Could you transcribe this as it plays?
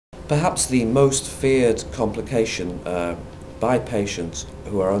Perhaps the most feared complication by patients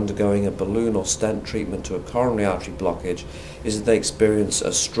who are undergoing a balloon or stent treatment to a coronary artery blockage is that they experience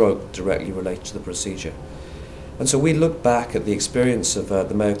a stroke directly related to the procedure. And so we looked back at the experience of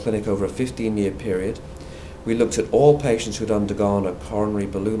the Mayo Clinic over a 15-year period. We looked at all patients who had undergone a coronary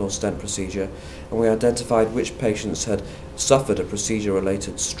balloon or stent procedure, and we identified which patients had suffered a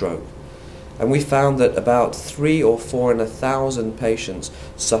procedure-related stroke. And we found that about 3 or 4 in 1,000 patients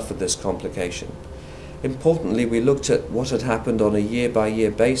suffered this complication. Importantly, we looked at what had happened on a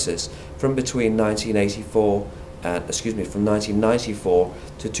year-by-year basis from between 1994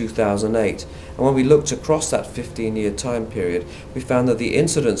 to 2008. And when we looked across that 15-year time period, we found that the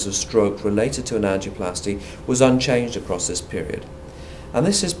incidence of stroke related to an angioplasty was unchanged across this period. And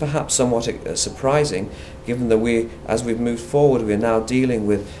this is perhaps somewhat surprising, given that as we've moved forward, we are now dealing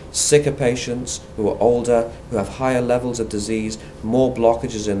with sicker patients who are older, who have higher levels of disease, more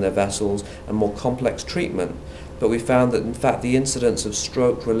blockages in their vessels, and more complex treatment. But we found that, in fact, the incidence of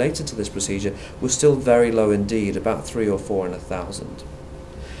stroke related to this procedure was still very low indeed, about 3 or 4 in 1,000.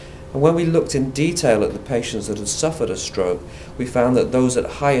 And when we looked in detail at the patients that had suffered a stroke, we found that those at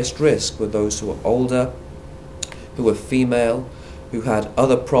highest risk were those who were older, who were female, who had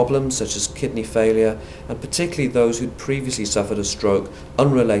other problems such as kidney failure, and particularly those who'd previously suffered a stroke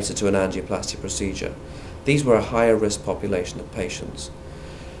unrelated to an angioplasty procedure. These were a higher risk population of patients.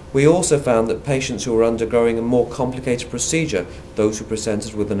 We also found that patients who were undergoing a more complicated procedure, those who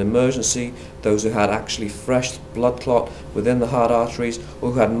presented with an emergency, those who had actually fresh blood clot within the heart arteries,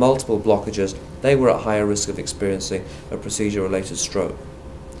 or who had multiple blockages, they were at higher risk of experiencing a procedure-related stroke.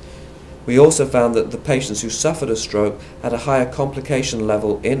 We also found that the patients who suffered a stroke had a higher complication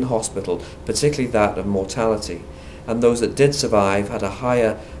level in hospital, particularly that of mortality, and those that did survive had a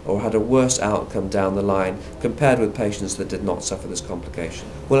higher or had a worse outcome down the line compared with patients that did not suffer this complication.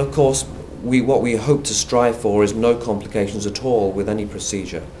 Well, of course, what we hope to strive for is no complications at all with any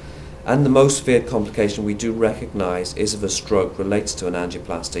procedure. And the most feared complication we do recognise is of a stroke related to an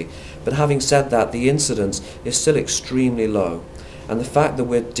angioplasty. But having said that, the incidence is still extremely low. And the fact that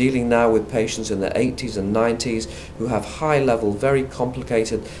we're dealing now with patients in their 80s and 90s who have high-level, very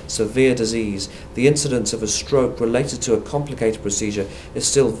complicated, severe disease, the incidence of a stroke related to a complicated procedure is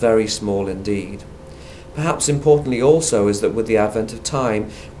still very small indeed. Perhaps importantly also is that with the advent of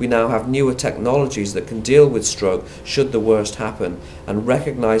time, we now have newer technologies that can deal with stroke should the worst happen, and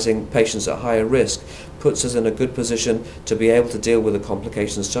recognising patients at higher risk puts us in a good position to be able to deal with a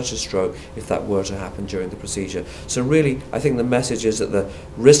complication such as stroke if that were to happen during the procedure. So really, I think the message is that the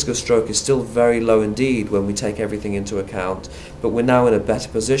risk of stroke is still very low indeed when we take everything into account, but we're now in a better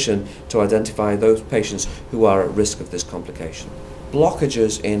position to identify those patients who are at risk of this complication.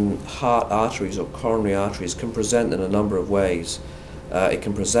 Blockages in heart arteries or coronary arteries can present in a number of ways. It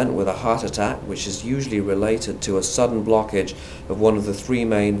can present with a heart attack, which is usually related to a sudden blockage of one of the 3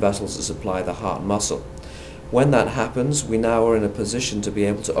 main vessels that supply the heart muscle. When that happens, we now are in a position to be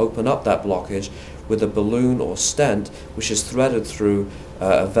able to open up that blockage with a balloon or stent, which is threaded through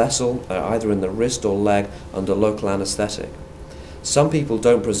a vessel, either in the wrist or leg, under local anesthetic. Some people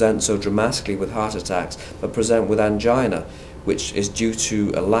don't present so dramatically with heart attacks, but present with angina, which is due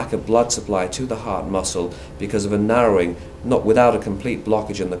to a lack of blood supply to the heart muscle because of a narrowing, not without a complete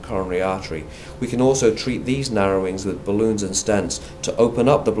blockage in the coronary artery. We can also treat these narrowings with balloons and stents to open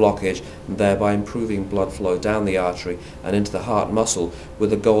up the blockage and thereby improving blood flow down the artery and into the heart muscle with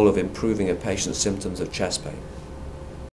the goal of improving a patient's symptoms of chest pain.